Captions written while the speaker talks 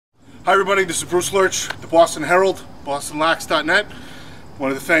Hi everybody, this is Bruce Lurch, the Boston Herald, bostonlax.net.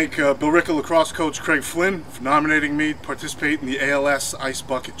 Wanted to thank Bill Ricker lacrosse coach Craig Flynn for nominating me to participate in the ALS Ice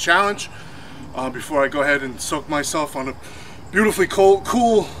Bucket Challenge. Before I go ahead and soak myself on a beautifully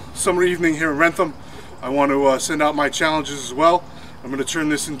cool summer evening here in Rentham, I want to send out my challenges as well. I'm going to turn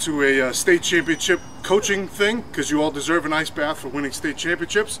this into a state championship coaching thing because you all deserve an ice bath for winning state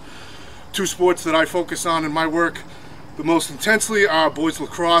championships. Two sports that I focus on in my work the most intensely are boys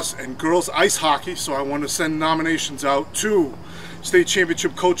lacrosse and girls ice hockey, so I want to send nominations out to state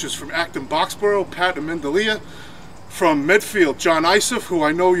championship coaches from Acton Boxborough, Pat Amendalia, from Medfield, John Isef, who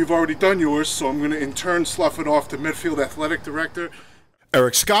I know you've already done yours, so I'm going to in turn slough it off to Medfield Athletic Director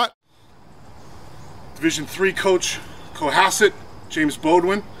Eric Scott, Division III coach Cohasset, James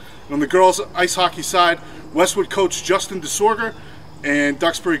Bodwin, and on the girls ice hockey side, Westwood coach Justin DeSorger and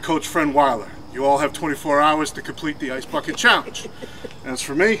Duxbury coach Fred Weiler. You all have 24 hours to complete the Ice Bucket Challenge. As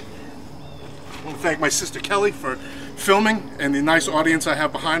for me, I want to thank my sister Kelly for filming and the nice audience I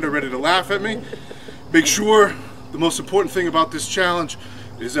have behind her ready to laugh at me. Make sure the most important thing about this challenge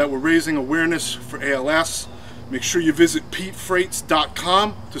is that we're raising awareness for ALS. Make sure you visit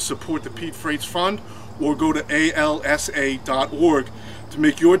PeteFreights.com to support the Pete Freights Fund, or go to alsa.org to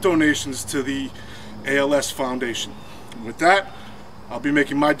make your donations to the ALS Foundation. And with that, I'll be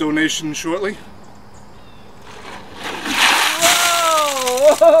making my donation shortly.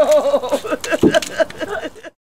 Whoa!